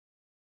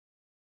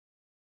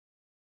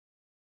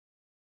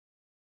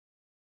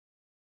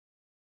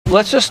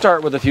let's just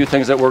start with a few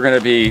things that we're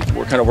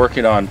kind of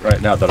working on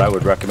right now that I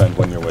would recommend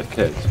when you're with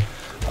kids.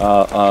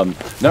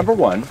 Number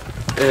one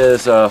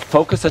is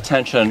focus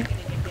attention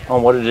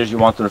on what it is you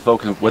want them to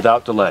focus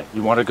without delay.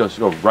 You want to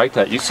go right to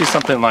that. You see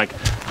something like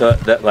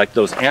like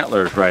those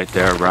antlers right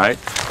there, right?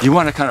 You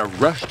want to kind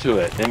of rush to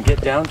it and get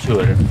down to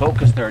it and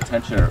focus their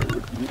attention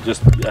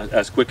just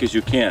as quick as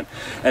you can.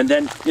 And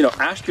then, you know,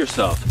 ask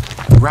yourself,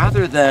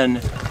 rather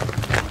than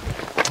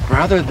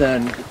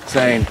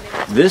saying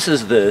this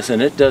is this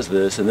and it does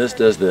this and this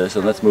does this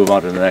and let's move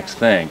on to the next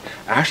thing,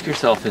 ask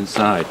yourself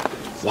inside,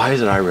 why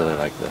is it I really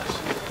like this?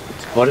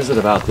 What is it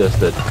about this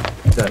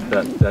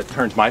that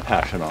turns my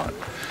passion on?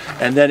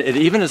 And then it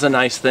even is a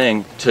nice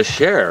thing to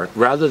share,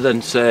 rather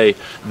than say,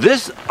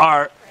 this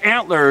are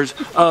antlers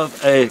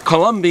of a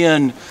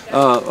Colombian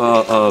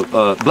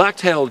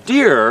black-tailed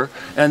deer,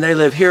 and they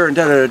live here and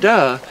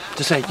da-da-da-da,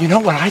 to say, you know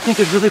what I think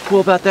is really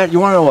cool about that? You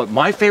want to know what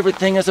my favorite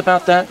thing is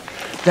about that?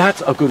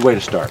 That's a good way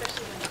to start.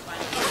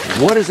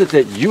 What is it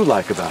that you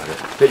like about it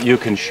that you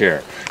can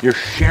share? You're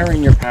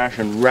sharing your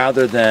passion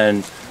rather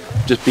than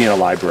just being a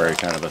library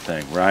kind of a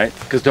thing, right?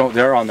 Because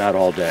they're on that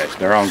all day.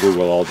 They're on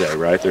Google all day,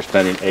 right? They're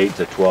spending 8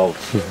 to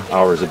 12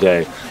 hours a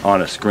day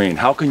on a screen.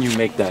 How can you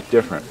make that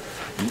different?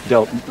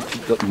 They'll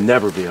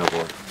never be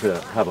able to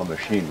have a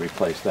machine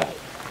replace that,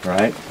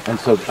 right? And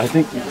so I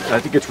think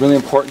it's really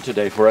important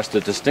today for us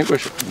to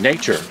distinguish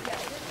nature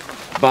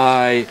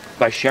by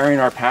sharing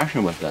our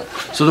passion with them.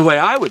 So the way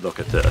I would look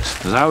at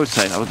this is I would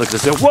look at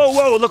this and say, whoa,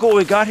 whoa, look what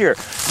we got here.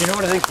 You know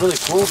what I think is really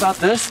cool about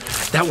this?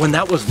 That when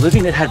that was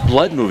living, it had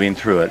blood moving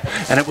through it,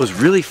 and it was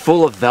really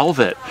full of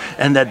velvet,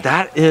 and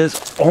that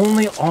is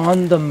only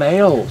on the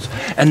males,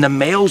 and the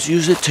males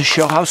use it to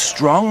show how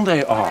strong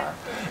they are.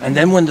 And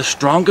then when the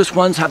strongest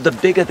ones have the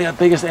biggest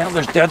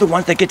antlers, they're the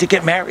ones that get to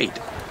get married.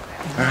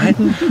 All right?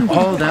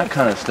 All that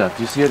kind of stuff.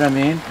 Do you see what I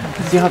mean?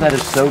 See how that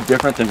is so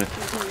different than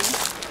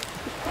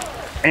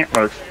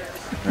antlers,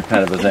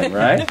 kind of a thing,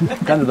 right?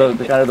 kind of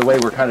the way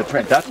we're kind of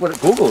trained. That's what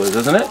Google is,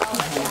 isn't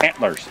it?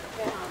 Antlers.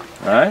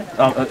 Right?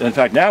 In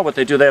fact, now what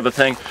they do, they have a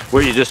thing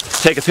where you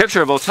just take a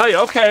picture of it. It'll tell you,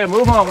 okay,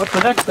 move on. What's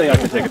the next thing I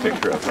can take a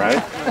picture of,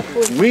 right?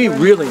 We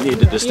really need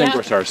to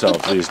distinguish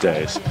ourselves these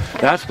days.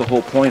 That's the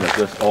whole point of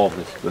this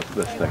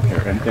thing here,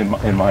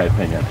 in my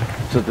opinion,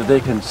 so that they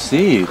can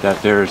see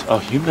that there's a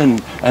human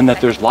and that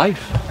there's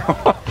life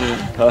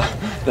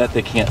that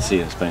they can't see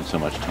and spend so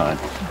much time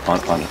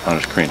on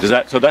a screen.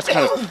 So that's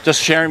kind of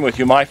just sharing with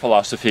you my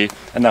philosophy,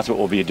 and that's what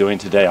we'll be doing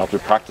today. I'll be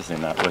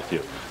practicing that with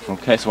you.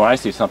 Okay, so when I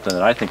see something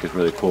that I think is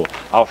really cool,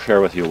 I'll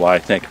share with you why I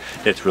think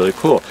it's really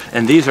cool.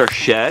 And these are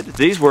shed.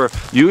 These were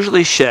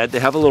usually shed. They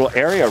have a little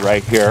area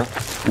right here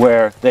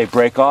where they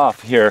break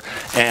off here,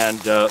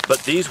 and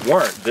but these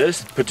weren't.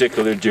 This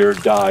particular deer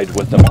died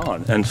with them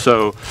on, and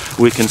so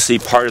we can see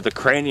part of the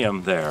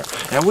cranium there.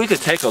 And we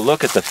could take a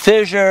look at the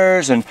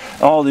fissures and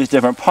all these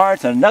different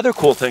parts. And another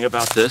cool thing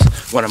about this,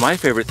 one of my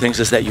favorite things,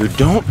 is that you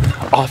don't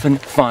often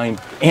find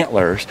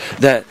antlers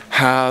that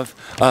have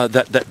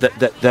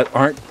that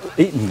aren't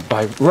eaten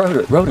by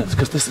rodents,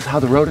 because this is how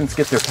the rodents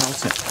get their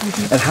calcium.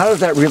 And how does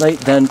that relate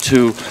then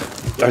to,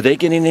 are they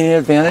getting any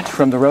advantage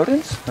from the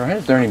rodents? Right?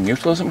 Is there any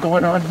mutualism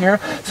going on here?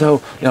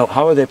 So, you know,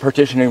 how are they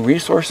partitioning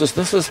resources?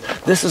 This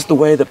is the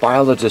way that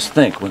biologists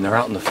think when they're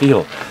out in the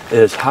field,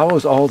 is how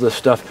is all this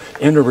stuff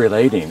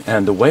interrelating?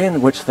 And the way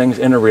in which things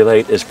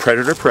interrelate is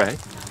predator-prey,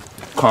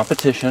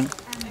 competition,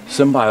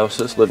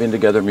 symbiosis, living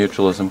together,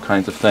 mutualism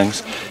kinds of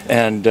things,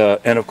 and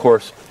of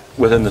course,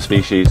 within the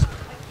species,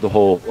 the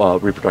whole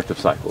reproductive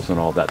cycles and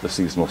all that, the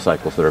seasonal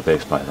cycles that are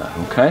based by that,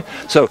 okay?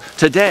 So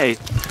today,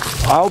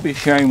 I'll be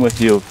sharing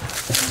with you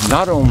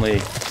not only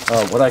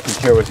what I can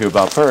share with you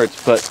about birds,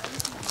 but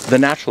the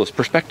naturalist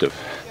perspective.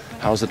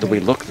 How is it that we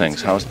look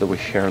things? How is it that we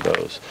share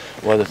those?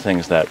 What are the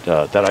things that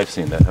I've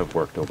seen that have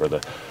worked over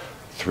the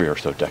 3 or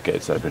so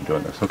decades that I've been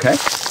doing this, okay?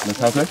 That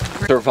sound good?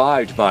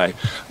 Survived by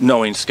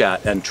knowing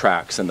scat and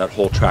tracks and that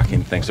whole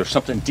tracking things. There's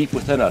something deep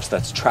within us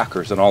that's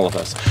trackers in all of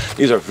us.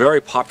 These are very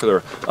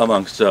popular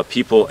amongst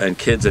people and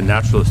kids and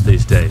naturalists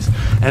these days.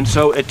 And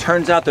so it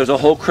turns out there's a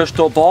whole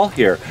crystal ball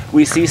here.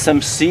 We see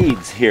some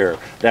seeds here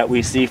that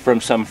we see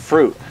from some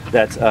fruit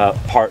that's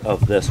part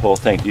of this whole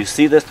thing. Do you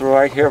see this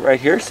right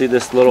here? See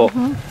this little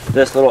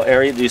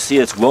area? Do you see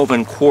it's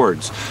woven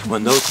cords?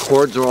 When those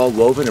cords are all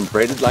woven and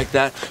braided like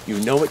that, you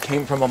know it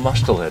came from a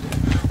mustelid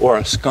or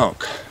a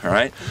skunk, all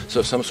right?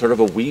 So some sort of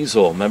a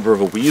weasel, member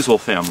of a weasel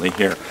family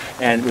here.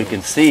 And we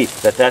can see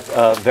that that's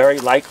very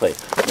likely.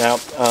 Now,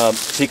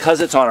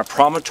 because it's on a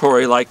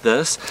promontory like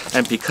this,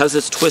 and because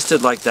it's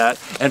twisted like that,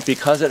 and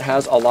because it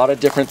has a lot of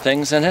different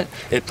things in it,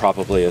 it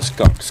probably is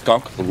skunk.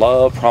 Skunk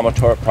love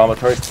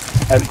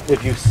promontories. And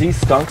if you see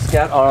skunk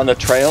scat on the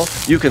trail,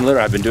 you can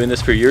literally, I've been doing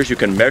this for years, you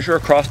can measure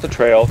across the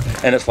trail,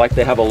 and it's like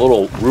they have a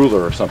little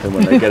ruler or something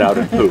when they get out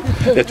and poop.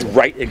 It's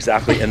right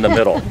exactly in the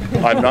middle.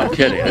 I'm not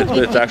kidding.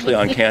 It's actually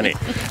uncanny.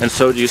 And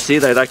so do you see,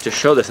 they like to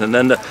show this. And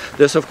then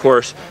this, of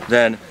course,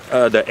 then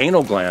the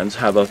anal glands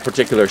have a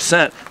particular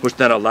scent, which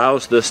then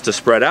allows this to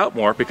spread out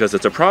more because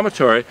it's a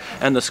promontory,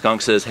 and the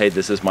skunk says, hey,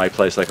 this is my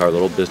place, like our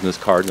little business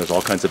card, and there's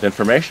all kinds of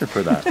information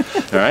for that.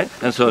 All right?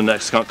 And so the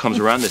next skunk comes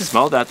around, they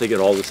smell that, they get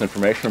all this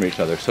information from each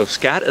other. So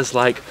scat is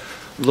like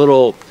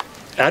little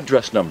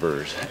address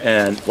numbers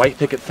and white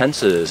picket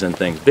fences and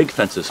things, big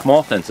fences,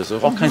 small fences.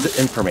 There's all kinds of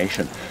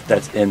information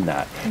that's in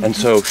that. And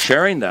so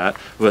sharing that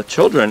with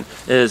children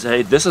is,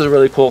 hey, this is a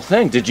really cool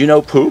thing. Did you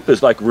know poop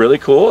is like really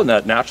cool? And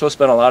that naturalists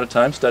spent a lot of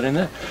time studying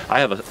it. I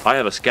have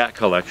a scat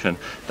collection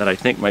that I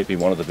think might be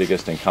one of the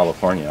biggest in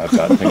California. I've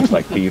got things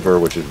like beaver,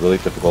 which is really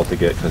difficult to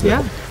get because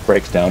it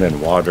breaks down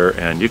in water,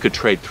 and you could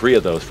trade 3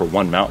 of those for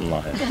 1 mountain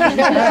lion.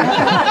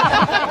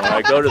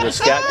 I go to the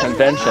scat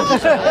convention.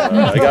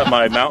 I got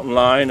my mountain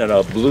lion and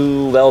a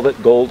blue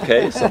velvet gold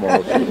case.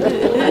 What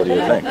do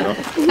you think?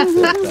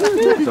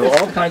 So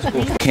all kinds of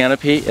cool.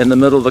 Canopy, in the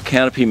middle of the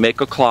canopy,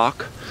 make a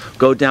clock,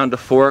 go down to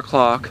 4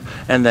 o'clock,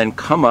 and then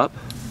come up,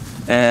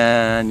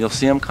 and you'll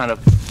see them kind of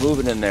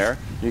moving in there.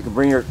 You can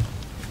bring your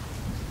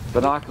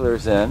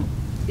binoculars in.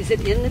 Is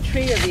it in the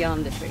tree or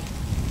beyond the tree?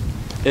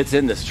 It's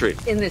in this tree.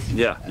 In this tree?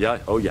 Yeah,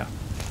 oh yeah.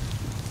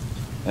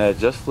 And it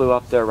just flew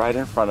up there right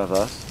in front of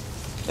us.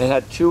 It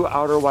had 2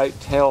 outer white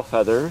tail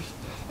feathers,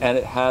 and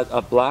it had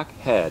a black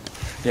head.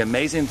 The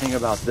amazing thing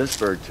about this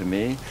bird to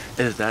me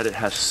is that it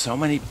has so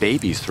many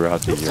babies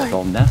throughout the year.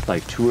 They'll nest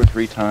like 2 or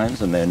 3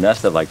 times, and they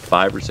nested like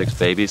 5 or 6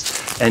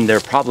 babies. And they're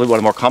probably one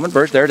of the more common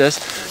birds. There it is.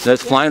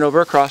 That's flying over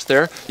across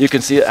there. You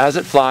can see it as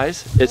it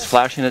flies. It's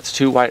flashing its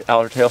 2 white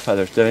outer tail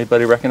feathers. Did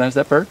anybody recognize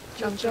that bird?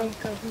 Junco.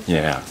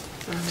 Yeah.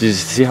 Did you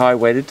see how I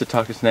waited to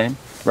talk its name?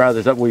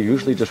 Rather than we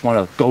usually just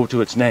want to go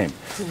to its name,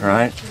 all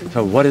right?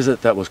 So what is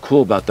it that was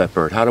cool about that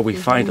bird? How do we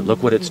find it?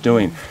 Look what it's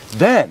doing.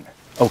 Then,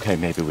 okay,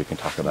 maybe we can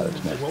talk about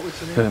its name.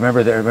 Because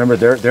remember,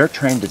 they're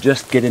trained to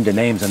just get into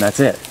names and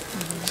that's it.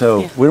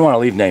 So we don't want to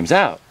leave names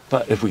out.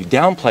 But if we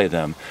downplay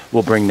them,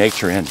 we'll bring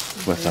nature in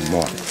with them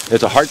more.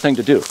 It's a hard thing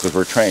to do because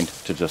we're trained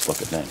to just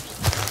look at names.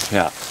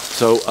 Yeah.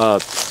 So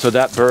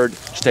that bird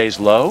stays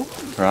low,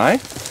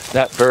 right?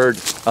 That bird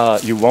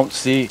you won't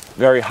see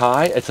very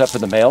high, except for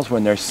the males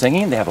when they're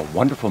singing. They have a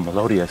wonderful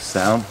melodious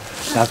sound.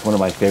 That's one of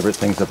my favorite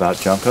things about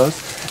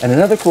juncos. And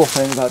another cool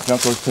thing about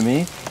juncos to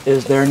me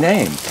is their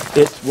name.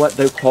 It's what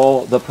they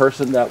call the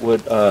person that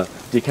would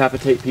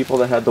decapitate people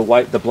that had the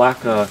black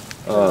hood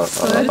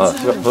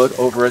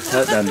over its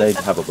head, and they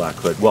have a black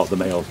hood. Well, the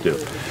males do.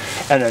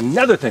 And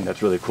another thing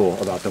that's really cool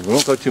about them, we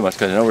won't go too much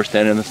because I know we're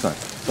standing in the sun,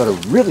 but a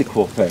really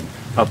cool thing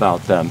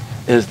about them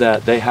is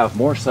that they have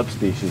more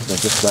subspecies than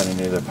just about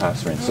any other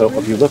passerine. So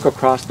if you look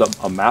across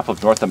a map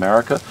of North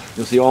America,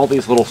 you'll see all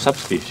these little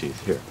subspecies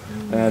here.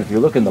 And if you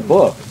look in the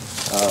book,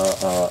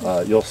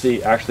 you'll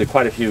see actually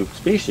quite a few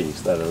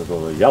species that are a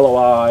little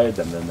yellow-eyed,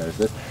 and then there's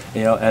this,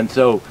 you know, and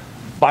so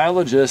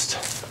biologists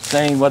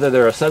saying whether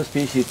they're a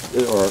subspecies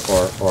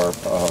or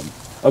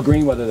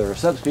agreeing whether they're a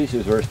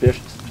subspecies or a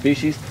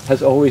species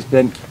has always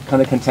been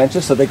kind of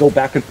contentious, so they go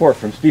back and forth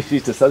from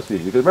species to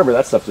subspecies, because remember,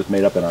 that stuff's just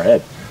made up in our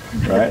head.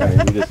 Right?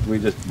 I mean, we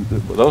just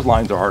those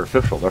lines are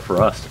artificial. They're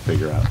for us to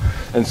figure out.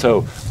 And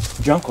so,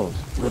 juncos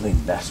really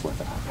mess with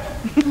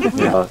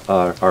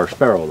that. Are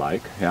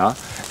sparrow-like, yeah.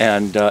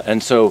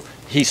 And so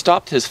he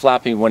stopped his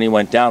flapping when he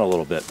went down a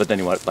little bit, but then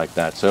he went like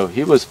that. So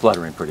he was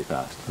fluttering pretty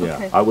fast. Yeah,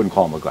 okay. I wouldn't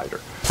call him a glider.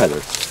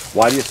 Feathers.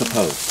 Why do you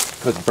suppose?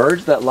 Because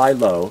birds that lie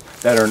low,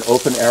 that are in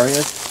open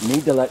areas,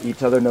 need to let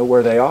each other know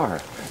where they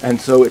are. And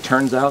so it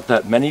turns out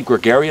that many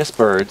gregarious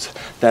birds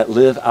that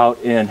live out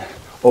in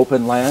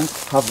open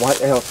lands have white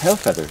tail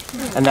feathers,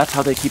 and that's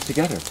how they keep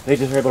together. They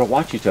just are able to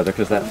watch each other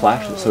because that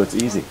flashes, so it's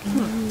easy.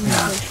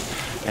 Yeah.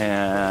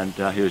 And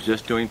he was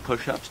just doing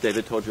push-ups.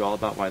 David told you all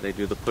about why they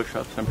do the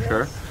push-ups, I'm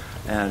sure,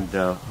 and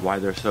why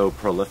they're so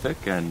prolific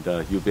and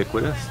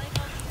ubiquitous.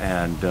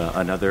 And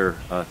they're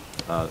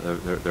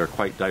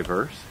quite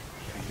diverse.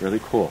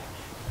 Really cool.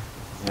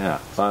 Yeah,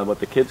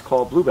 what the kids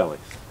call bluebellies.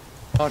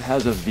 It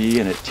has a V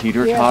and it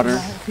teeter-totters.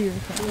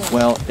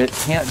 Well, it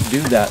can't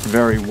do that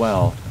very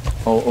well.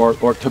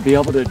 Or to be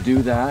able to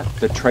do that,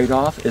 the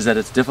trade-off is that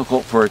it's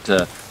difficult for it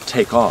to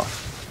take off.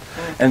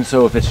 And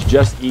so if it's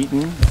just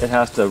eaten, it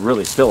has to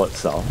really fill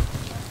itself,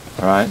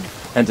 all right?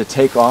 And to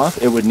take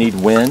off, it would need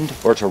wind,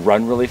 or to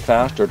run really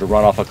fast, or to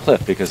run off a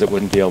cliff, because it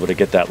wouldn't be able to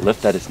get that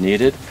lift that it's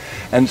needed.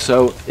 And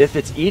so if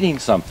it's eating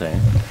something,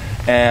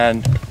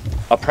 and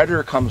a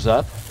predator comes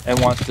up and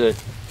wants to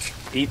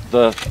eat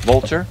the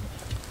vulture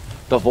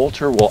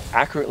will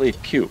accurately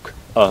puke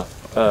a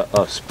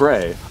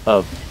spray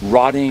of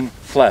rotting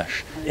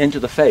flesh into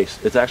the face.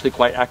 It's actually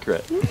quite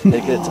accurate.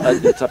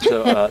 It's up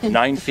to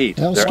 9 feet.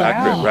 They're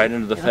accurate right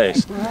into the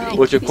face,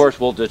 which of course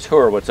will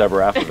deter what's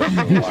ever after them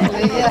for a while.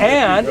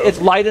 And it's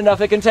light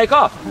enough it can take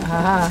off.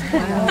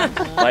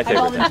 My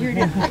favorite thing. I volunteered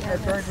at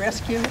a bird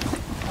rescue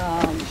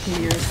a few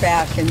years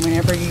back, and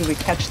whenever you would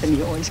catch them,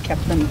 you always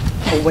kept them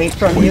away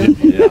from you.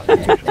 Yeah.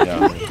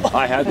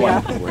 I had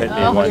one hit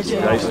me once.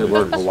 I used to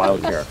work for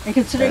wild care. And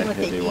considering what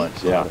they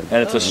eat. Yeah,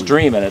 and it's a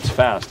stream and it's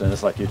fast, and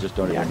it's like you just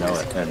don't even know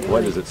it. And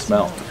boy, does it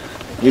smell.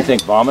 You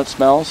think vomit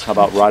smells? How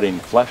about rotting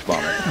flesh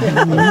vomit?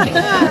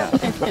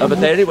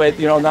 But anyway,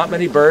 you know, not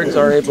many birds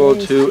are able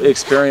to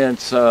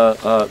experience, you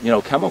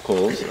know,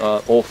 chemicals,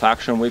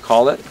 olfaction we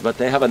call it, but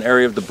they have an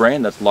area of the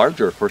brain that's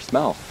larger for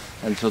smell.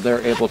 And so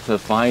they're able to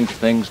find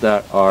things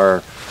that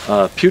are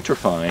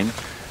putrefying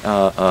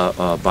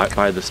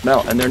by the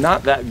smell. And they're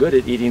not that good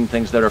at eating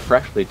things that are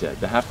freshly dead.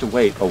 They have to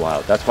wait a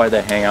while. That's why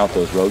they hang out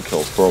those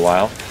roadkills for a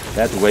while.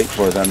 They have to wait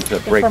for them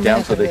to break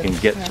down so they can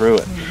get through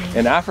it.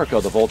 In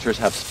Africa, the vultures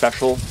have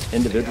special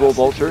individual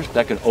vultures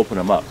that can open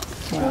them up.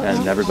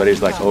 And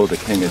everybody's like, oh, the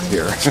king is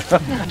here.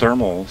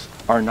 Thermals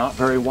are not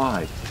very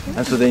wide.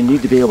 And so they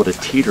need to be able to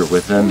teeter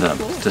within them,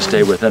 to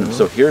stay within them.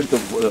 So here's the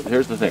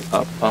thing,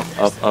 up, up,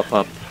 up, up,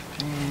 up.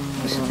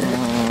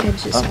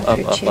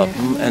 Up,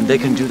 and they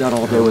can do that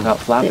all day without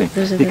flapping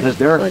because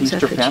they're a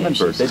feast or famine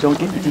bird. They don't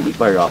get to eat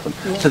very often,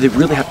 so they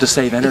really have to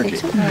save energy.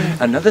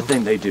 Another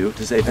thing they do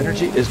to save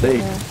energy is they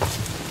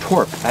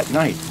torp at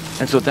night,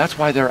 and so that's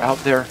why they're out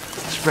there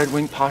spread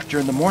wing posture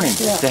in the morning.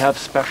 They have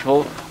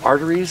special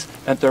arteries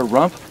at their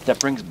rump that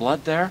brings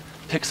blood there,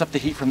 picks up the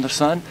heat from the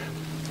sun,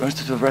 goes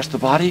to the rest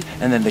of the body,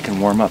 and then they can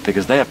warm up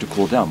because they have to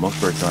cool down.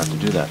 Most birds don't have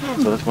to do that.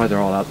 So that's why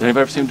they're all out there.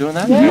 Anybody ever seen them doing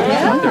that?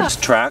 Yeah. There's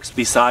tracks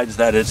besides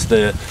that. It's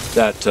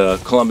that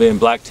Colombian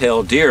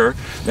black-tailed deer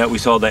that we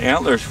saw the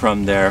antlers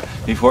from there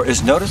before.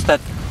 Is notice that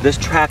this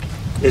track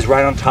is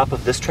right on top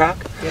of this track?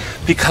 Yep.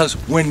 Because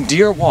when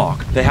deer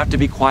walk, they have to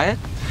be quiet,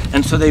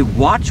 and so they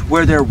watch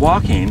where they're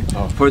walking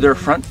for their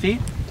front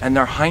feet, and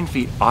their hind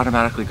feet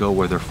automatically go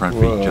where their front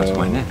feet just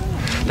went in.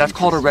 That's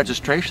called a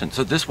registration.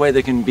 So this way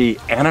they can be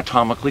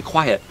anatomically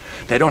quiet.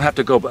 They don't have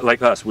to go, but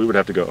like us, we would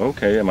have to go,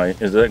 okay,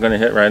 is that going to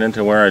hit right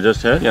into where I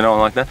just hit? You know,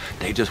 like that.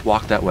 They just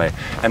walk that way.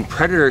 And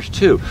predators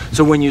too.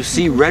 So when you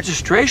see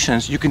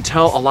registrations, you can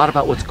tell a lot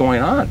about what's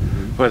going on.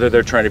 Whether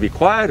they're trying to be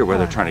quiet or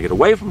whether they're trying to get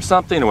away from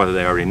something or whether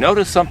they already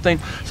noticed something.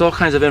 It's all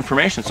kinds of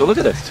information. So look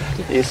at this.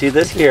 You see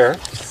this here,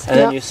 and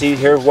then you see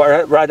here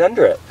right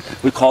under it.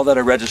 We call that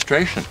a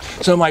registration.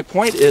 So my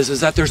point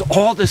is that there's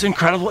all this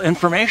incredible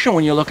information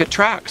when you look at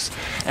tracks.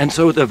 And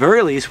so at the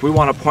very least, we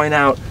want to point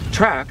out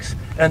tracks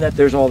and that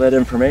there's all that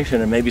information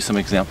and maybe some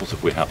examples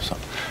if we have some.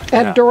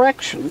 And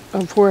direction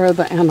of where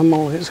the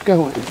animal is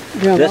going.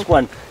 You know?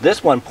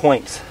 This one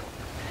points.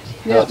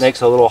 It makes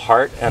a little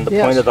heart, and the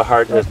point of the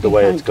heart is the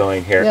way it's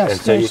going here. And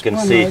so you can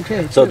see,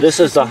 so this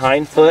is the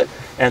hind foot,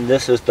 and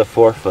this is the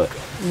forefoot.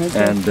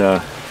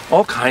 And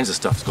all kinds of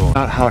stuff's going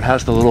on. How it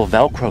has the little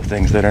Velcro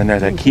things that are in there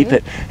that keep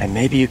it, and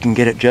maybe you can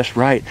get it just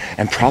right.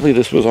 And probably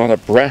this was on a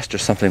breast or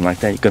something like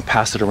that. You can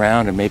pass it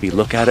around and maybe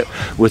look at it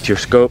with your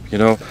scope, you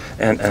know,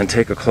 and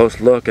take a close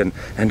look and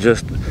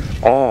just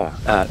awe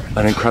at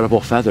an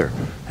incredible feather.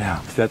 Yeah.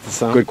 Is that the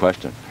sound? Good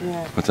question.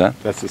 Yeah. What's that?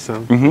 That's the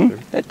sound? Mm-hmm.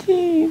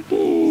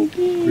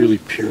 Really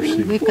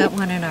piercing. We've got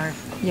one in our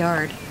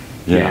yard.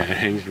 Yeah, it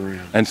hangs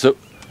around. And so,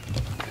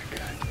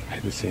 I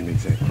had the same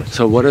exact question.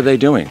 so what are they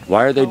doing?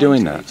 Why are they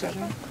doing that?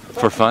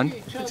 For fun?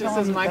 This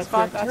is my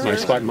spot. That's My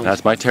spot.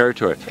 That's my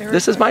territory.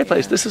 This is my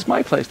place. This is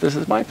my place. This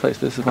is my place.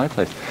 This is my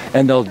place.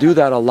 And they'll do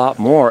that a lot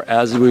more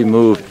as we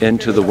move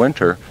into the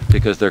winter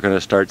because they're going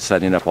to start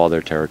setting up all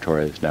their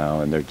territories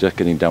now, and they're just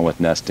getting done with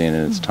nesting,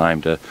 and it's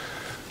time to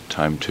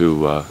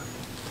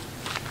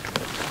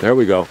there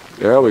we go.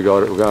 There we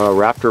go. We've got a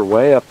raptor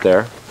way up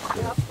there.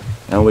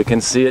 And we can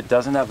see it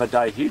doesn't have a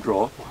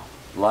dihedral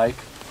like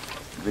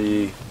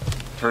the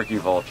turkey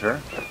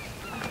vulture.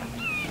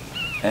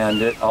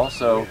 And it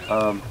also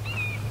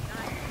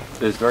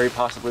is very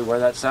possibly where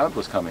that sound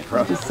was coming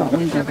from. You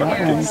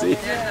can see.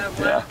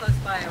 Yeah.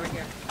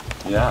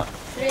 Yeah.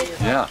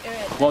 Yeah.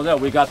 Well, no,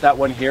 we got that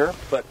one here,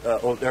 but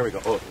oh, there we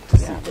go. Oh,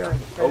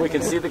 oh, we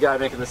can see the guy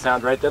making the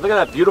sound right there. Look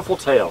at that beautiful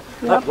tail.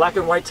 That black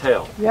and white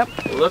tail. Yep.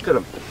 Look at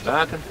them,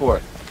 back and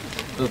forth.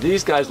 So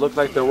these guys look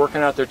like they're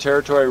working out their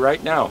territory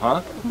right now,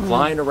 huh?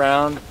 Flying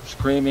around,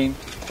 screaming.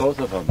 Both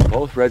of them,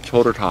 both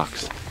red-shouldered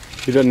hawks.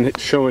 He doesn't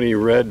show any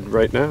red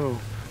right now.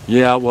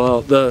 Yeah,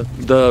 well,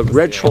 the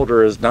red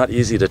shoulder is not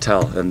easy to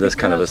tell in this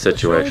kind of a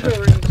situation.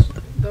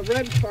 The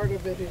red part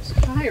of it is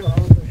higher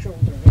on the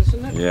shoulder,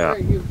 isn't it?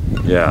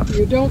 Yeah.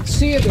 You don't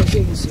see it as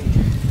easy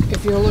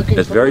if you're looking.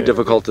 It's very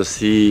difficult to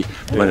see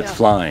when it's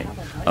flying,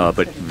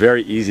 but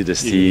very easy to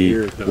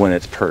see when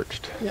it's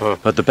perched.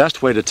 But the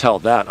best way to tell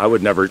that, I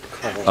would never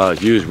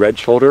use red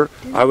shoulder.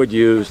 I would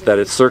use that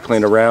it's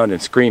circling around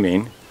and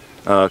screaming,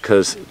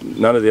 because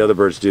none of the other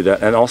birds do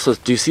that. And also,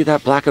 do you see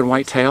that black and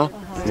white tail?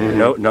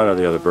 No, none of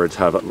the other birds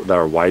have that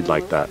are wide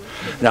like that.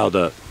 Now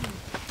the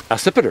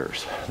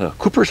accipiters, the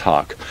Cooper's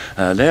hawk,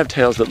 they have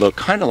tails that look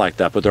kind of like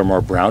that, but they're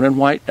more brown and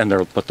white, and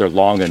they're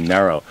long and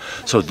narrow.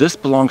 So this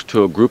belongs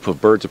to a group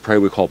of birds of prey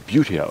we call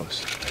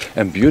buteos,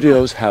 and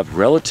buteos have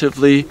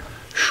relatively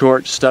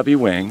short, stubby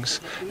wings,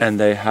 and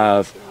they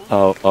have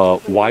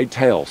wide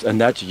tails, and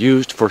that's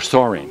used for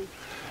soaring.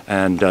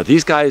 And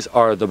these guys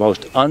are the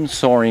most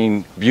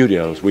unsoaring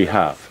buteos we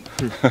have.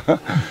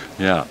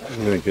 Yeah.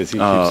 Because he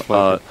keeps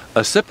flying.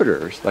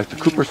 Accipiters, like the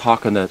Cooper's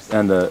hawk and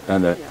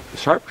the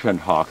sharp-shinned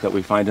hawk that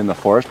we find in the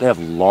forest, they have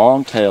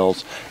long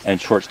tails and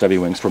short stubby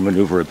wings for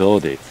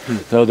maneuverability.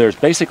 So there's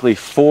basically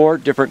 4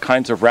 different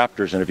kinds of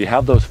raptors, and if you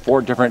have those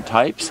 4 different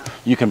types,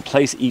 you can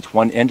place each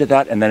one into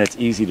that, and then it's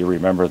easy to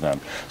remember them.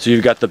 So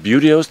you've got the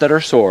buteos that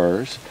are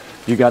soarers,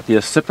 you've got the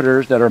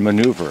accipiters that are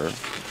maneuver,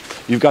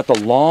 you've got the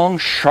long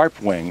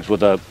sharp wings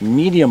with a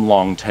medium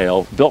long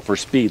tail built for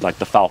speed like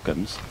the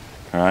falcons.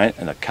 All right,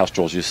 and the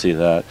kestrels, you see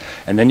that.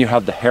 And then you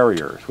have the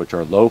harriers, which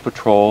are low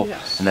patrol,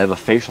 and they have a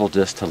facial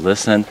disc to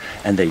listen,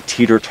 and they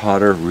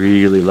teeter-totter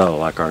really low,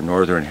 like our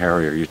northern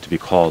harrier used to be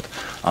called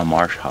a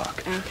marsh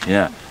hawk. Okay.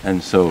 Yeah,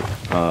 and so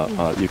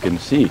you can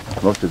see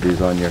most of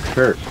these on your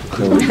shirt.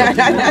 So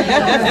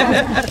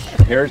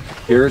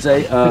here's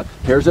a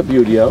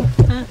buteo,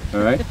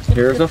 all right?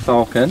 Here's a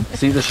falcon.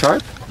 See the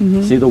sharp?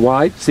 See the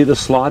wide? See the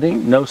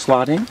slotting? No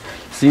slotting?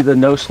 See the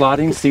no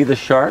slotting? See the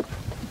sharp?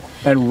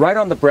 And right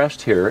on the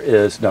breast here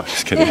is, no,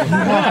 just kidding. I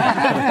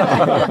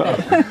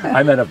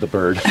meant of the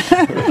bird.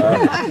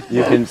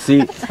 You can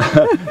see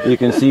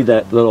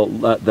that little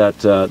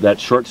that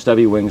short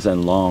stubby wings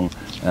and long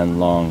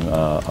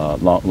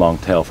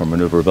tail for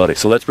maneuverability.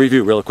 So let's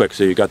review real quick.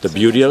 So you've got the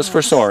buteos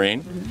for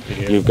soaring,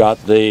 you've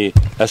got the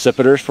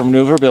accipiters for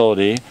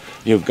maneuverability,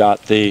 you've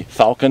got the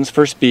falcons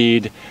for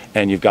speed,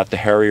 and you've got the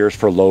harriers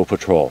for low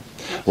patrol.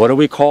 What do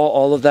we call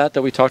all of that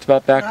we talked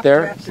about back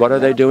there? What are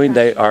they doing?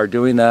 They are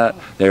doing that.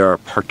 They are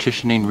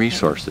partitioning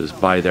resources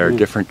by their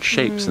different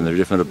shapes and their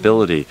different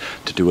ability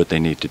to do what they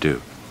need to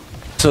do.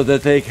 So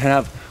that they can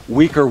have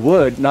weaker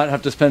wood, not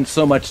have to spend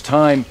so much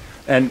time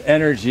and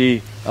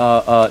energy,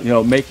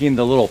 making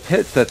the little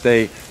pits that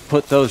they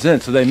put those in.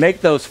 So they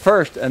make those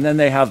first, and then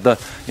they have the,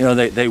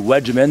 they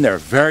wedge them in there.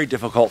 Very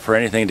difficult for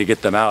anything to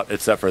get them out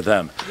except for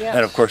them. Yes.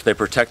 And of course they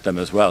protect them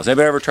as well. Has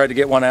anybody ever tried to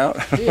get one out?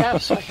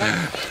 Yes, I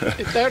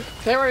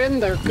have. They're in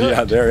there good.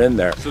 Yeah, they're in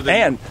there. So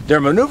and they're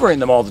maneuvering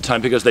them all the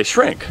time because they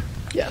shrink.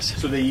 Yes.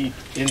 So they eat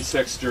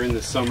insects during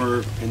the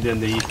summer, and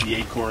then they eat the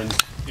acorns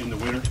in the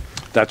winter?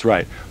 That's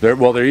right.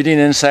 They're eating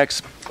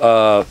insects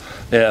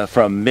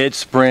from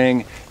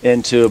mid-spring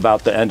into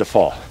about the end of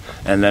fall.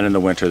 And then in the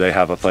winter they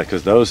have a place,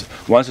 because those,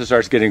 once it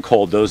starts getting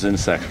cold, those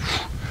insects,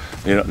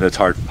 it's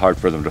hard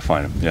for them to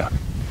find them. Yeah.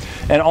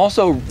 And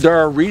also there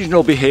are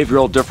regional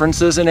behavioral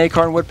differences in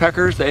acorn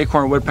woodpeckers. The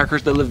acorn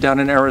woodpeckers that live down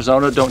in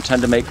Arizona don't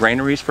tend to make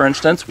granaries, for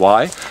instance.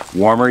 Why?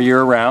 Warmer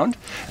year round,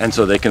 and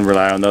so they can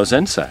rely on those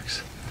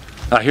insects.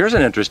 Now here's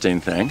an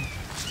interesting thing.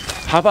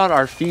 How about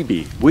our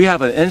phoebe? We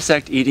have an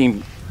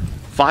insect-eating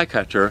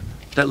flycatcher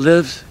that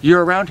lives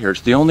year-round here.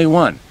 It's the only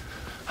one.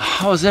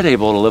 How is it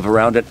able to live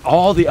around it?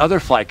 All the other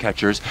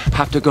flycatchers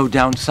have to go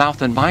down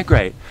south and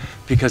migrate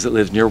because it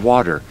lives near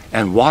water,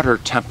 and water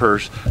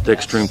tempers the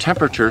extreme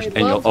temperatures, and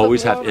you'll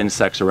always have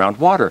insects around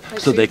water,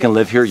 so they can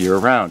live here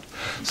year-round.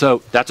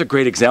 So that's a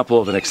great example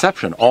of an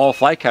exception. All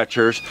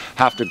flycatchers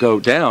have to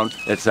go down,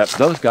 except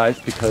those guys,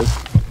 because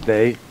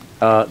they've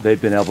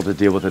been able to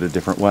deal with it a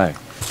different way.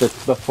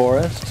 The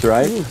forests,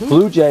 right?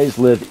 Blue jays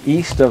live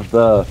east of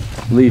the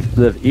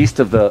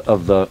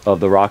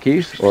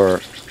Rockies,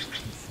 or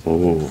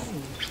does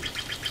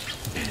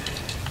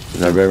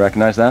everybody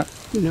recognize that?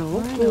 No.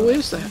 Who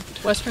is that?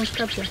 Western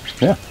scrub jay.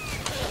 Yeah.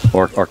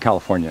 Or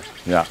California.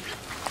 Yeah.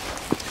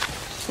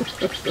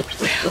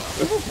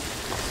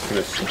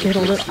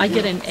 I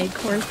get an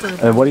acorn for.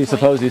 And what do you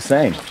suppose he's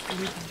saying?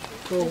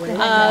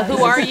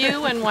 Who are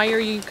you and why are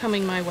you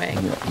coming my way?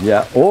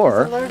 Yeah.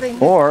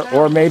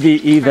 Or maybe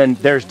even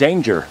there's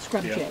danger.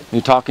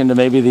 You're talking to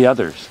maybe the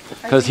others,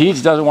 because he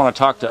doesn't want to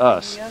talk to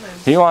us.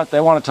 They want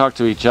to talk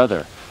to each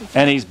other.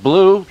 And he's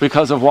blue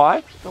because of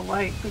why? The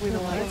light.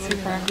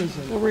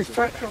 The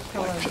reflector.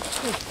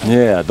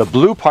 Yeah, the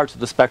blue parts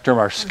of the spectrum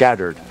are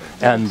scattered,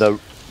 and the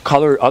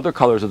other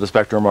colors of the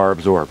spectrum are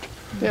absorbed.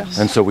 Yes.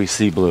 And so we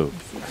see blue.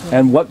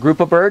 And what group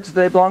of birds do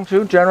they belong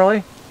to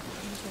generally?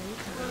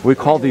 We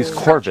call these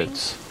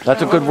corvids.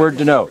 That's a good word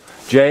to know.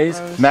 Jays,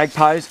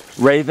 magpies,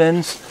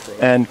 ravens,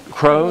 and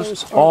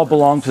crows all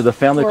belong to the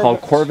family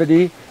called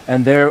Corvidae,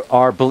 and there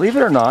are, believe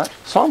it or not,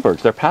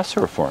 songbirds. They're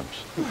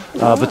passeriforms,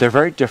 but they're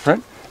very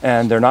different,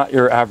 and they're not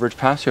your average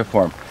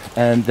passeriform.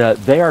 And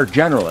they are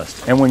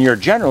generalists. And when you're a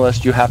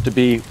generalist, you have to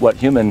be what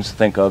humans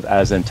think of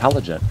as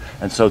intelligent.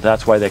 And so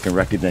that's why they can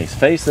recognize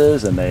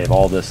faces, and they have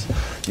all this,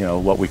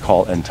 what we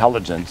call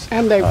intelligence.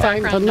 And they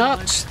find the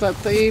nuts that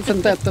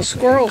the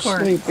squirrels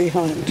leave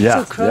behind.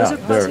 Yeah,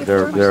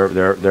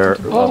 they're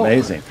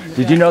amazing.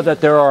 Did you know that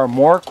there are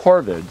more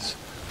corvids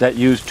that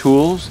use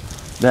tools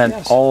than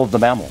all of the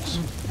mammals?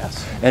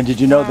 Yes. And did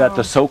you know that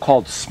the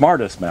so-called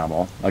smartest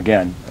mammal,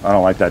 again, I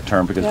don't like that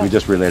term because we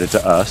just relate it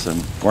to us,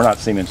 and we're not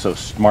seeming so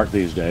smart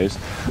these days,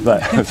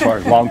 but as far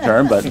as long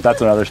term, but that's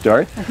another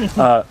story.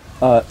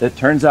 It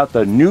turns out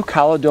the New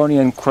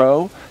Caledonian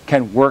crow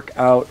can work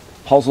out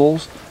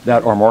puzzles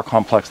that are more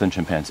complex than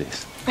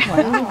chimpanzees.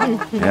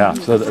 Wow. Yeah,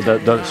 so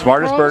the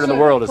smartest bird in the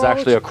world is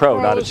actually a crow,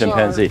 not a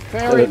chimpanzee.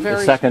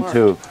 The second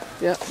to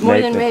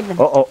more than raven.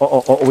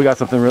 We got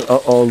something.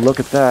 Look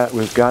at that.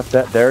 We've got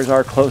that. There's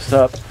our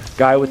close-up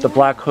Guy with the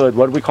black hood.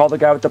 What do we call the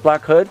guy with the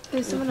black hood?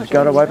 He's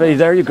got a white belly.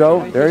 There you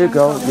go. There you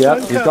go. Yep.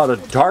 He's got a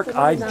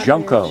dark-eyed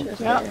junco.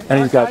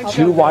 And he's got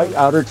 2 white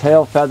outer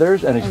tail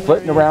feathers, and he's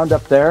flitting around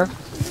up there.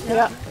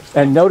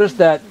 And notice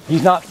that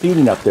he's not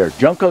feeding up there.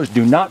 Juncos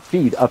do not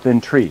feed up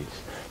in trees.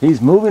 He's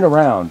moving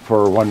around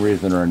for one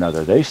reason or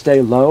another. They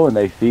stay low and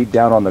they feed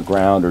down on the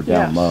ground or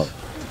down low.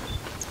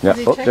 Yeah.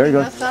 Oh, there you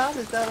go.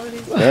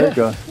 There you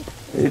go.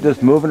 He's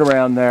just moving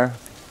around there.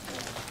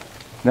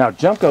 Now,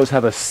 juncos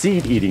have a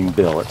seed-eating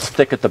bill. It's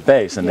thick at the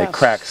base, and they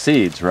crack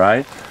seeds,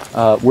 right?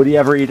 Would he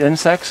ever eat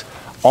insects?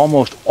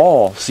 Almost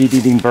all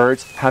seed-eating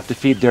birds have to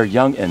feed their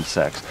young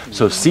insects.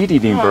 So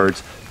seed-eating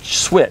birds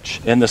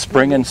switch in the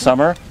spring and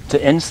summer to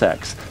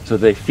insects. So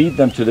they feed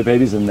them to the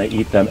babies and they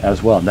eat them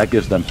as well. And that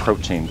gives them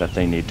protein that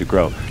they need to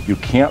grow. You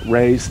can't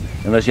raise,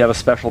 unless you have a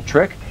special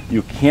trick,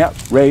 you can't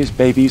raise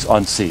babies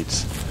on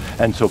seeds.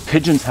 And so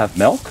pigeons have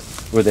milk,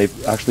 where they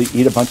actually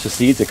eat a bunch of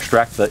seeds,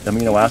 extract the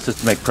amino acids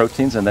to make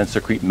proteins, and then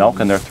secrete milk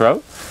in their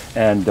throat.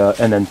 And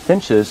then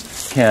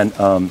finches can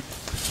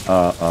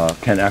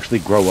actually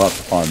grow up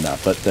on that,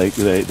 but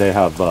they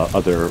have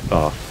other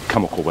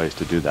chemical ways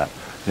to do that.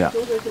 Yeah.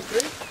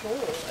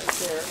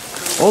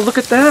 Oh, look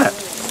at that!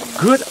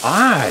 Good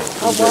eye.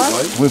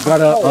 We've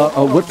got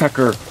a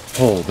woodpecker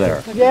hole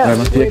there. There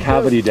must be a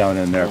cavity down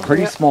in there.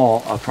 Pretty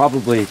small,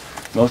 probably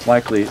most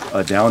likely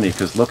a downy,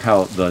 because look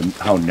how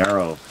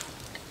narrow.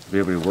 Be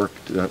able to work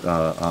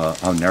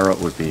how narrow it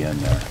would be in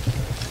there,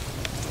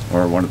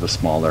 or one of the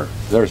smaller.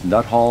 There's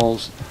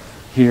nuthalls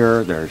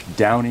here. There's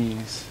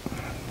downies,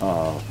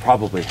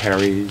 probably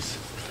haries,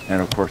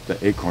 and of course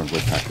the acorn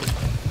woodpecker.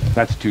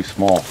 That's too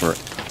small for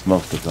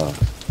most of those.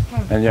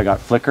 And you got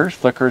flickers.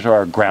 Flickers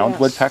are a ground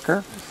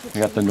woodpecker.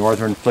 You got the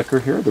northern flicker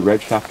here, the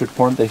red-shafted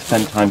form. They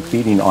spend time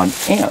feeding on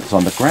ants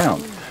on the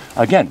ground.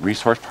 Again,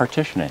 resource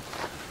partitioning.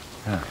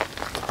 Yeah.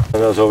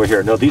 And those over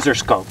here. No, these are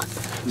skunk.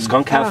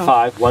 Skunk have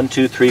 5, 1,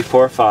 2, 3,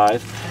 4,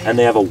 5, and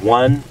they have a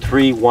 1,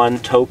 3, 1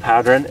 toe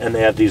pattern, and they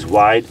have these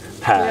wide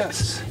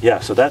pads. Yeah,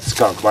 so that's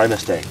skunk. My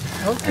mistake.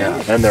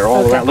 Yeah, and they're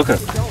all around. Look at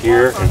them.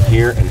 Here and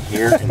here and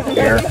here and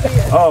here.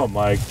 Oh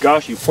my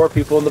gosh, you poor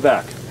people in the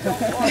back.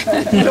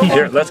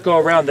 Here, let's go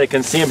around. They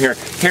can see them here.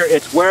 Here,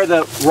 it's where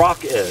the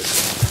rock is.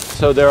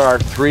 So there are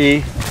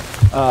 3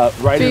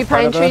 right in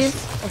front of us.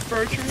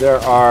 There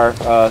are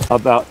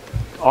about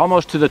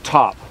almost to the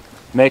top.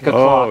 Make a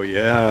clock. Oh,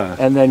 yeah.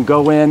 And then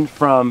go in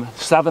from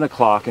 7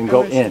 o'clock and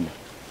go in.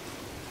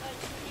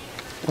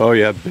 Oh,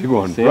 yeah, big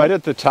one. Right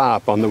at the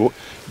top on the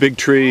big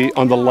tree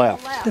on the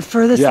left. The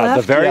furthest left? Yeah,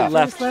 the very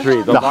left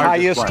tree. The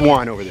highest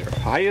one over there.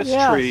 Highest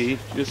tree,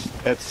 just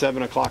at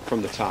 7 o'clock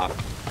from the top.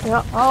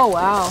 Yeah. Oh,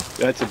 wow.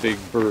 That's a big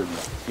bird.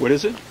 What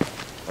is it?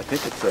 I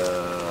think it's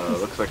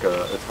looks like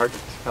it's hard to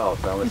tell.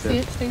 You see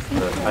it, Stacy?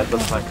 It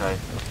looks like Red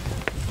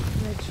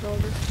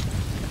shoulder.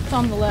 It's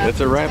on the left. It's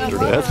a raptor,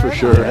 that's for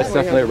sure. That's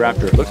definitely a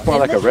raptor. It looks more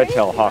like a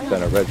red-tailed hawk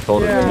than a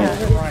red-shouldered to me.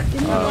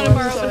 Didn't you want to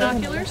borrow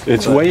binoculars?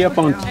 It's way up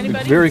on,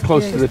 very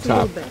close to the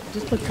top.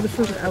 Just look for the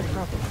first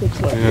outcrop.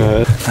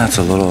 Yeah. That's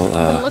a little,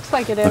 It looks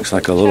like it is. looks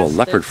like a little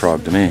leopard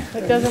frog to me.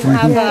 It doesn't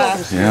have a,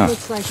 Yeah.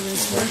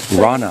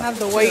 Rana. have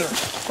the white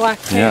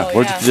black tail. Yeah,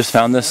 where did you just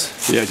found this?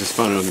 Yeah, I just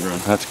found it on the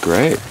ground. That's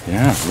great.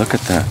 Yeah, look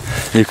at that.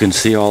 You can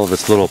see all of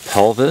its little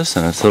pelvis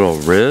and its little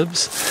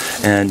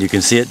ribs, and you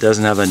can see it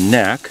doesn't have a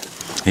neck.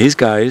 These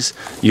guys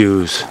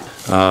use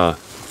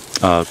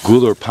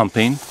gular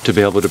pumping to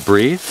be able to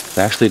breathe.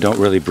 They actually don't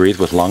really breathe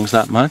with lungs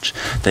that much.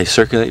 They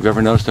circulate. You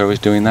ever noticed they're always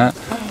doing that?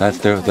 That's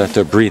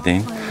their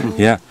breathing.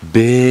 Yeah,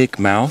 big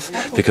mouth,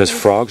 because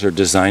frogs are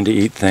designed to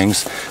eat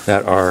things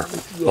that are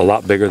a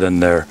lot bigger than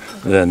their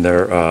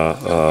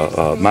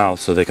mouth,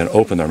 so they can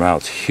open their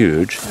mouths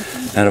huge.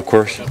 And of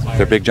course,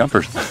 they're big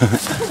jumpers.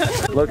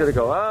 Look at it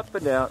go up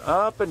and down,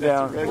 up and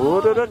down.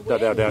 Ooh, down, down,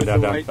 down,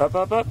 down, down, up,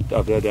 up, up,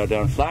 down, down, down,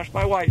 down. Flash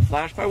my white,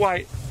 flash my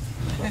white.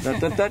 Look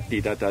at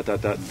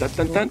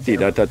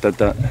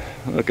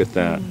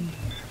that.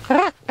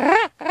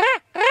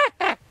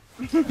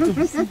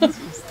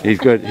 He's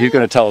good. He's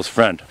going to tell his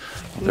friend.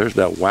 There's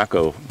that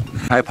wacko.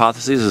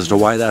 Hypotheses as to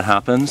why that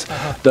happens.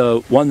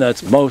 The one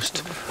that's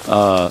most,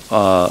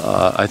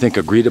 I think,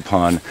 agreed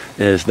upon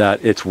is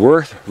that it's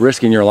worth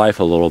risking your life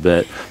a little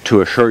bit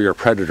to assure your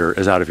predator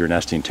is out of your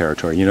nesting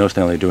territory. You notice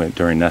they only do it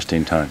during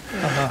nesting time.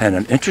 And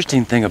an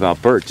interesting thing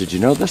about birds, did you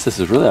know this? This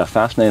is really a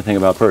fascinating thing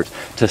about birds.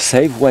 To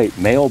save weight,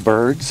 male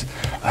birds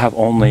have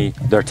only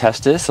their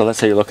testes. So let's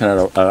say you're looking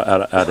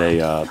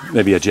at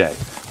maybe a jay,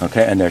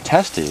 okay, and their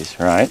testes,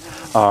 right,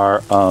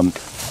 are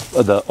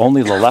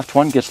only the left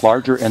one gets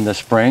larger in the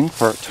spring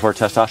for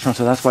testosterone,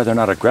 so that's why they're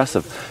not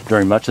aggressive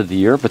during much of the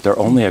year, but they're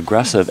only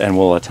aggressive and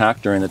will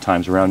attack during the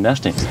times around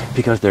nesting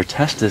because their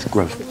testes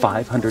grow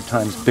 500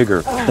 times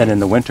bigger than in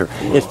the winter.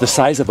 It's the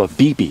size of a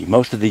BB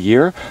most of the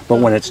year,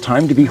 but when it's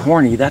time to be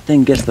horny, that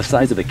thing gets the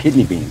size of a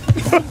kidney bean.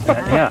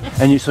 Yeah,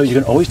 and so you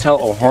can always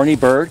tell a horny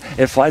bird,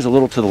 it flies a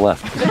little to the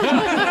left.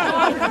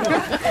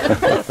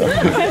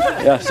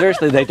 Yeah,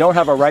 seriously, they don't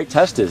have a right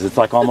testes. It's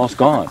like almost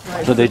gone.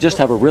 So they just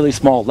have a really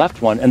small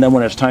left one, and then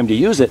when it's time to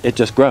use it, it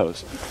just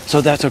grows. So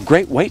that's a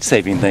great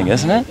weight-saving thing,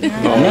 isn't it?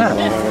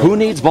 Yeah. Who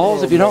needs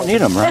balls if you don't need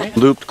them, right?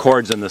 Looped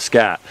cords in the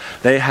scat.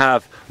 They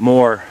have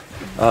more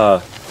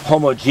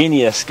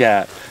homogeneous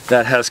scat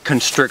that has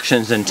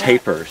constrictions and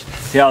tapers.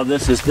 See how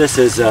this is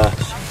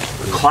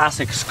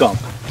classic skunk.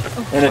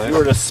 And if you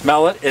were to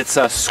smell it, it's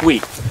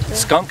sweet.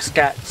 Skunk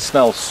scat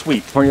smells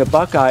sweet. California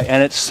buckeye,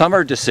 and it's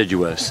summer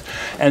deciduous.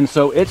 And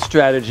so its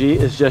strategy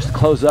is just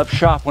close up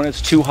shop when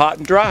it's too hot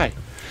and dry.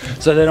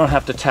 So they don't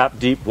have to tap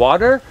deep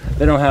water.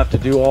 They don't have to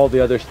do all the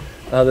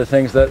other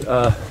things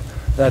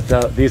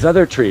that these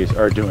other trees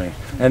are doing.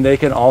 And they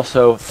can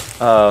also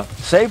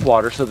save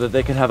water so that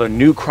they can have a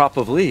new crop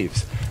of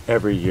leaves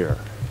every year.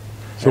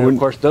 So of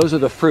course, those are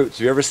the fruits.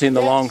 Have you ever seen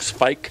the long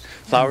spike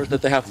flowers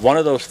that they have? One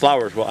of those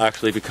flowers will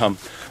actually become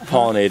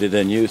pollinated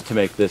and used to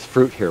make this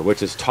fruit here,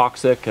 which is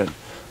toxic, and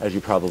as you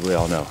probably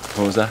all know.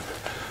 What was that?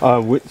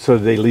 So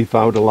they leaf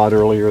out a lot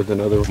earlier than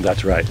other.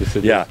 That's right.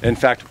 Yeah. In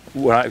fact,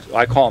 when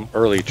I call them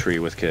early tree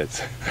with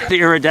kids. The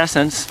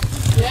iridescence.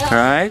 All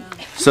right.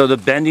 So the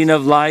bending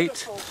of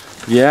light.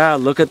 Yeah.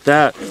 Look at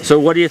that. So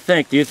what do you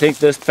think? Do you think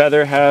this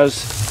feather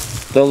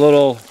has the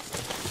little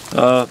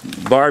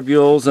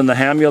barbules and the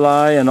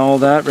hamuli and all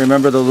that?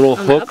 Remember the little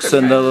hooks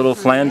and the little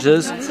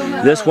flanges?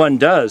 This one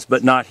does,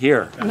 but not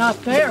here.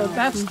 Not there.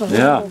 That's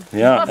the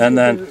Yeah. And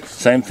then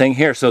same thing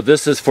here. So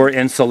this is for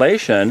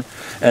insulation,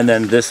 and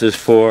then this is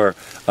for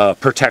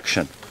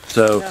protection.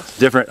 So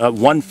different.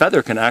 One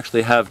feather can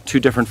actually have two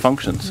different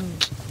functions.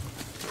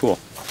 Cool.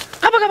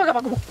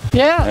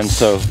 Yeah. And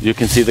so you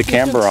can see the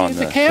camber on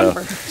this.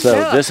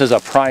 So this is a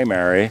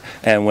primary,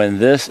 and when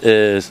this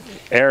is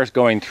air's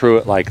going through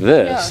it like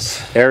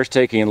this, air's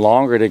taking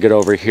longer to get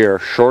over here,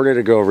 shorter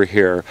to go over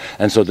here,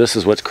 and so this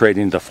is what's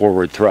creating the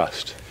forward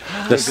thrust.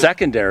 The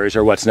secondaries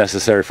are what's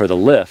necessary for the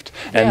lift,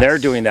 and they're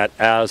doing that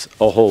as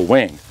a whole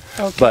wing.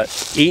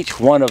 But each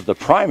one of the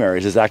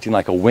primaries is acting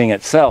like a wing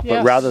itself,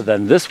 but rather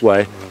than this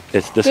way,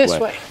 it's this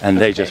way. And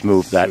they just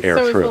move that air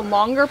through. So is the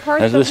longer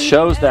part and this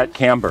shows that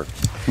camber.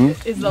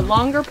 Is the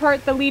longer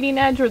part the leading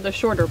edge or the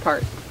shorter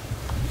part?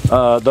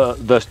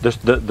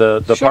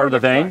 The part of the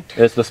vein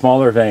is the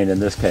smaller vein in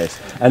this case,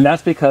 and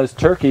that's because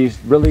turkeys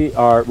really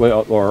are,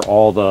 or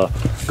all the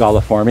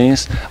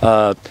galliformes.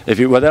 They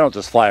don't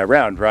just fly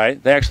around,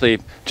 right? They actually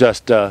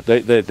just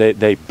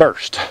they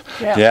burst.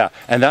 Yeah,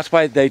 and that's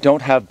why they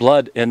don't have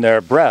blood in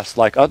their breasts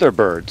like other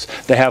birds.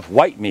 They have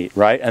white meat,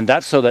 right? And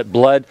that's so that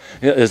blood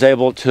is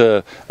able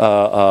to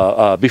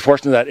be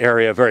forced into that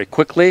area very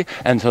quickly,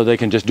 and so they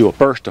can just do a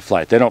burst of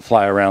flight. They don't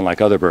fly around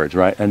like other birds,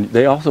 right? And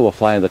they also will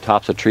fly in the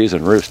tops of trees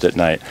and roost at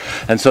night.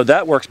 And so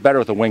that works better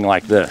with a wing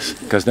like this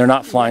because they're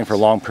not flying for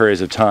long periods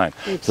of time.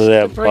 So they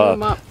have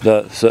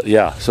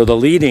so the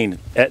leading,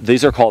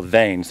 these are called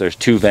veins. There's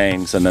two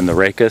veins, and then the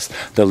rachis,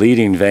 the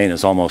leading vein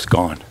is almost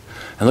gone.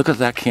 And look at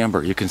that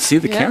camber. You can see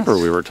the camber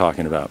we were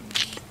talking about.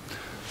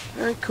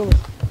 Very cool.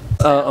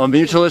 A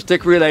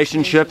mutualistic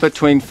relationship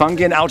between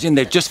fungi and algae. And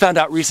they've just found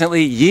out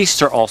recently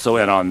yeasts are also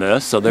in on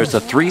this, so there's a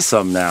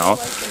threesome now.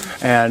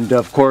 And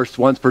of course,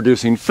 one's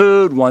producing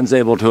food, one's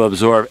able to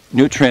absorb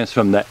nutrients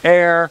from the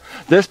air.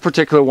 This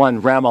particular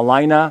one,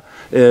 Ramalina,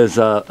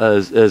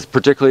 is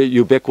particularly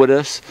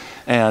ubiquitous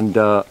and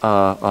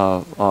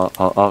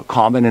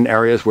common in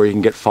areas where you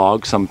can get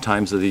fog some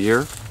times of the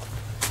year.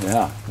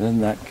 Yeah, isn't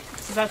that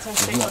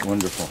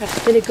wonderful?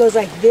 And it goes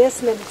like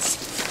this, and then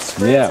it's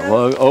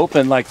well,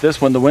 open like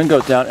this when the wind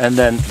goes down, and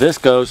then this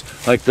goes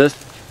like this,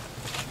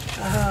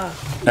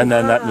 and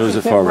then that moves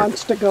it forward.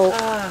 Wants to go.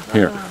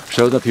 Here,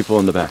 show the people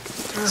in the back.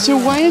 So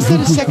why is that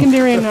a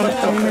secondary and not a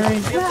primary?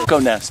 Junco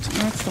nest.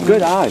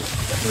 Good eye.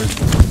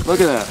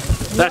 Look at that.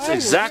 That's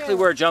exactly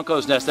where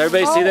Junco's nest.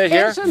 Everybody see that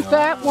here? Isn't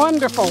that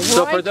wonderful?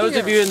 So for those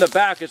of you in the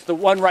back, it's the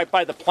one right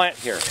by the plant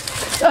here.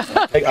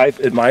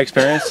 In my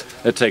experience,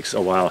 it takes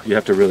a while. You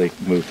have to really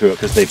move through it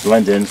because they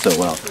blend in so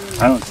well.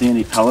 I don't see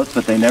any pellets,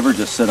 but they never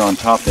just sit on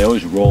top. They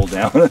always roll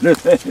down under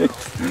things.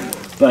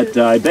 But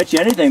I bet you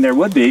anything there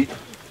would be.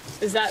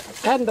 Is that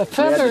and the We had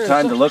feathers? the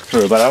time to look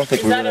through, but I don't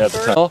think we really have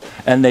the time.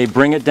 And they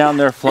bring it down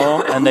their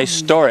phloem and they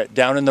store it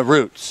down in the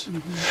roots.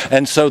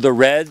 And so the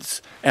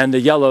reds and the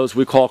yellows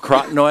we call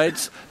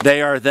carotenoids,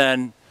 they're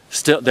then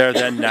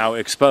now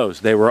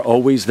exposed. They were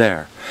always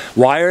there.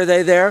 Why are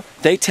they there?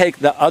 They take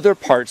the other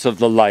parts of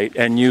the light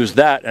and use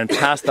that and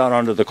pass that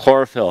onto the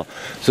chlorophyll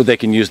so they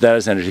can use that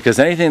as energy. Because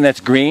anything that's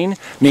green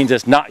means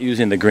it's not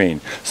using the green.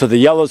 So the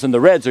yellows and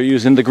the reds are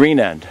using the green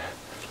end.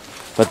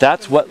 But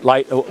that's what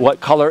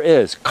color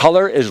is.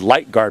 Color is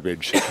light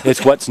garbage.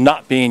 It's what's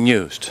not being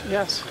used.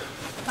 Yes.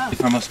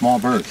 From a small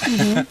bird.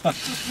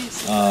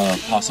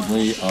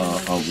 Possibly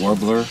a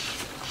warbler.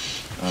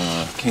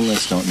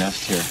 Kinglets don't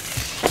nest here.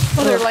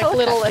 well, they're like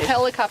little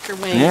helicopter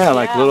wings. Yeah,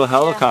 like little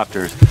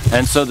helicopters.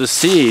 And so the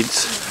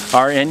seeds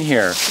are in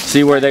here.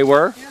 See where they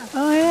were?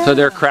 Oh, yeah. So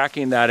they're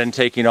cracking that and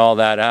taking all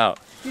that out.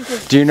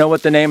 Do you know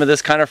what the name of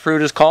this kind of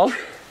fruit is called?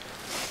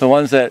 The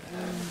ones that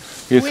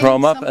You throw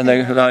them up and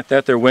they like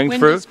that. They're winged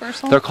Wind fruit.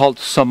 dispersal? They're called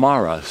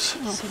samaras.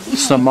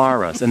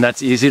 Samaras, and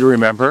that's easy to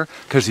remember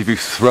because if you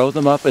throw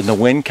them up and the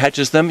wind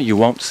catches them, you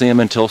won't see them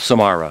until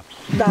Samara.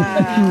 You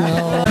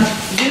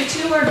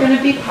two are going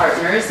to be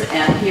partners,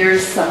 and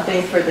here's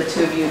something for the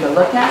two of you to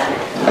look at.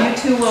 You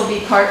two will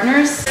be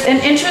partners. An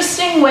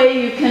interesting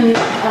way you can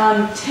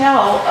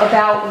tell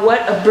about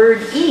what a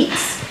bird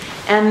eats,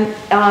 and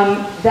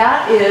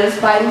that is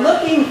by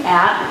looking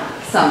at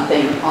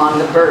something on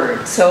the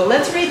bird. So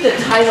let's read the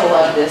title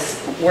of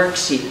this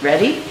worksheet.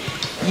 Ready?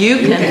 You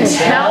can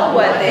tell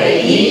what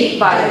they eat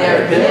by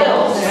their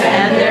bills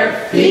and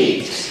their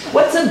feet.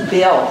 What's a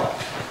bill?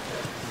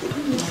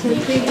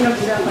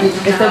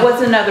 If there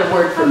was another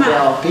word for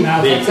bill,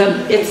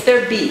 it's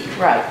their beak,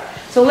 right?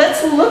 So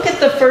let's look at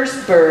the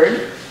first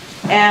bird,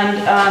 and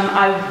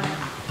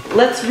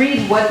let's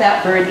read what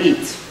that bird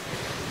eats.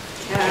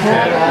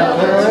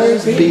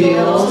 Caterpillars,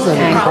 beetles,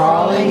 and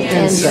crawling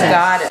insects.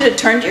 Got it.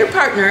 Turn to your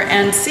partner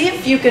and see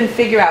if you can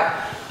figure out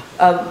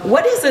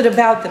what is it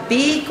about the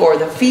beak or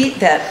the feet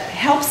that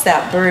helps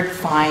that bird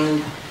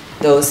find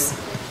those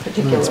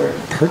particular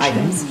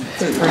items.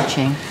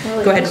 Perching.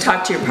 Go ahead and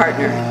talk to your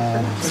partner.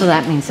 So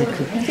that means it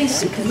could find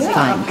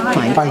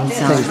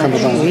things from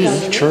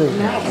the true.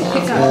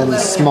 And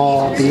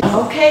small beak.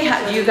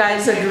 Okay, you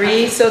guys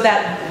agree? So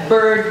that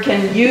bird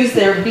can use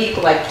their beak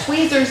like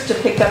tweezers to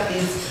pick up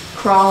these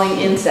crawling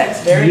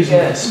insects. Very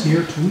good.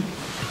 Spear too.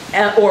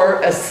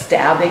 Or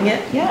stabbing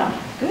it. Yeah,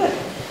 good.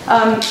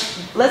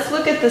 Let's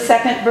look at the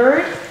second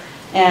bird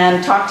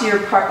and talk to your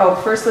partner. Oh,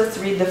 first let's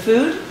read the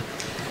food.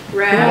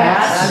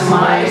 Rats,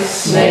 mice,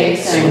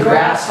 snakes, and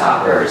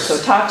grasshoppers.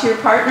 So talk to your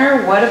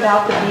partner. What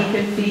about the beak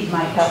and feet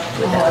might help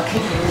with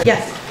that?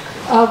 Yes.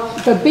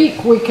 The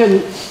beak,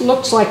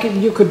 looks like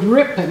you could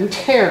rip and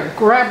tear,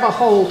 grab a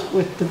hold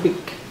with the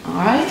beak. All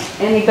right.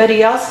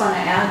 Anybody else want to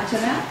add to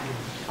that?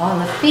 On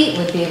the feet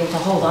would be able to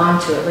hold on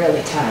to it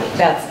really tight.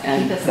 That's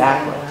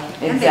exactly.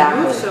 And they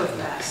move so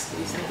fast,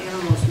 these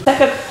animals. The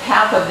second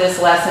half of this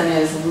lesson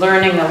is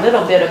learning a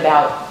little bit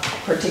about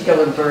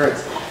particular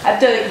birds. I have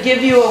to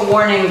give you a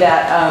warning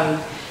that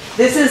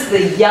this is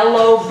the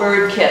yellow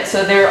bird kit,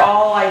 so they're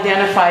all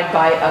identified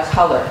by a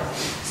color.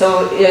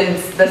 So in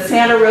the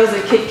Santa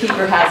Rosa Kit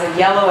Keeper has a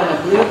yellow and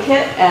a blue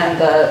kit, and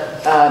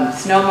the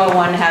Sonoma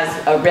one has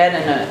a red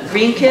and a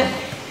green kit.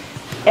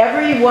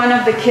 Every one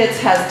of the kits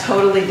has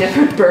totally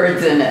different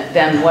birds in it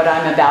than what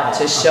I'm about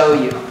to show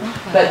you.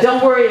 But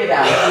don't worry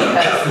about it,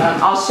 because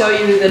I'll show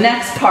you the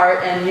next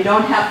part, and you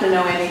don't have to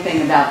know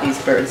anything about these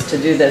birds to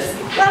do this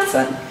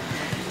lesson.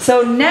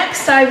 So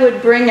next I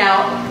would bring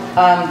out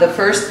the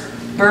first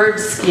bird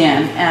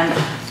skin, and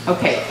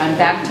okay, I'm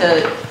back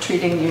to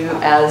treating you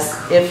as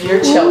if you're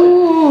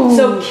children. Ooh.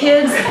 So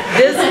kids,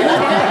 this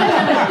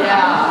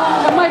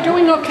yeah. Am I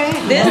doing okay?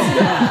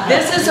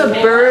 This is a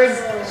bird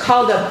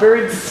called a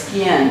bird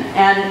skin,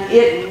 and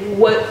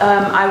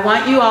I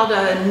want you all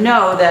to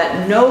know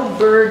that no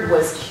bird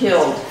was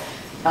killed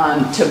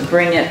to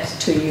bring it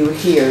to you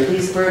here.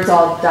 These birds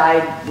all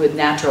died with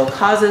natural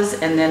causes,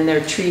 and then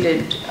they're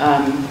treated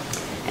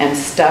and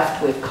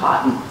stuffed with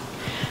cotton.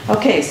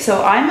 Okay,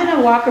 so I'm going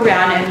to walk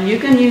around, and you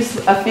can use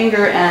a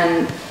finger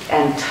and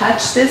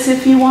touch this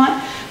if you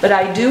want, but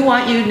I do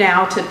want you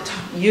now to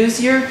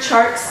use your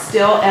chart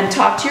still and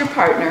talk to your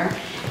partner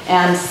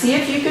and see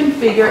if you can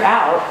figure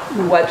out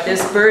what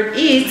this bird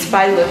eats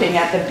by looking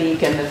at the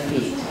beak and the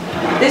feet.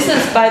 This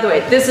is, by the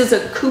way, this is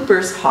a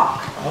Cooper's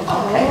hawk.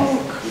 Okay.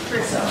 Oh,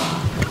 Cooper's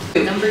hawk.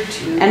 Number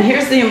 2. And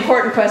here's the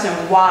important question: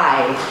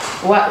 why?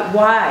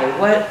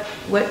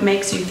 What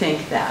makes you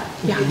think that?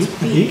 Yeah, it's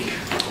beak.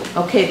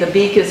 Okay, the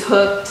beak is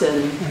hooked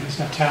and It's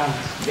got talons.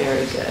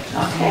 Very good.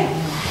 Okay.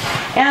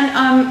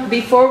 And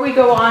before we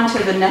go on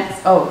to the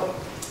next,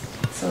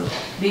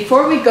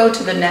 before we go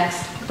to the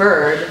next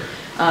bird,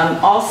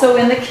 also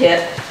in the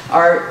kit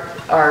are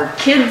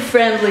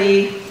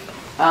kid-friendly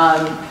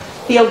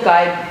field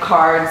guide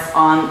cards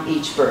on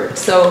each bird.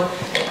 So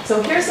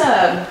here's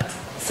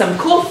some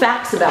cool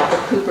facts about the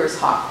Cooper's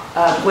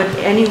hawk. Would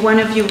any one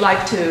of you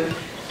like to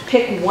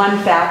pick one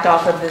fact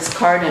off of this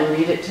card and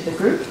read it to the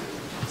group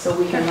so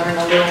we can learn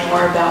a little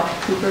more about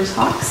Cooper's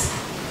hawks?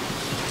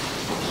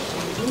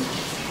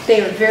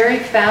 They are very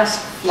fast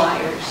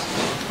flyers.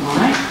 All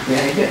right,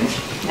 very good.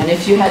 And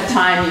if you had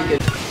time, you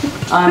could,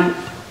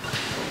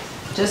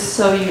 just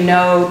so you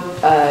know,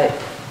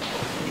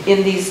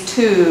 in these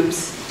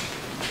tubes,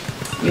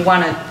 you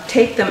want to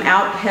take them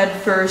out head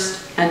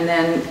first, and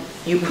then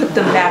you put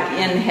them back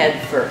in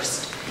head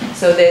first,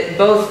 so that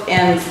both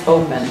ends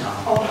open.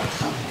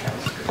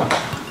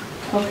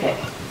 Okay,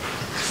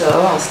 so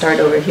I'll start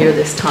over here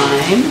this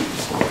time.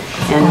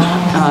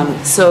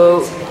 And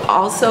so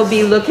also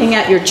be looking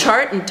at your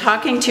chart and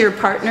talking to your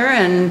partner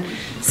and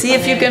see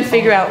if you can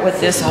figure out what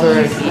this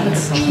bird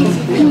eats.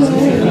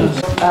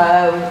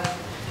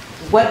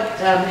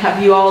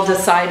 Have you all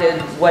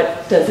decided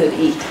what does it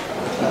eat?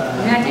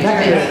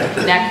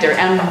 Nectar. Nectar.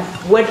 And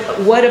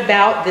what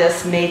about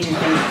this made you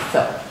think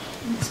so?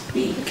 It's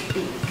beak.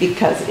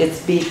 Because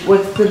it's beak.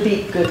 What's the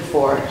beak good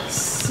for?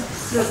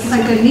 It's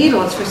like a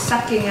needle, it's for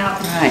sucking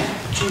out Right.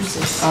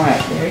 juices. All right,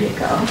 there you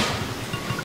go.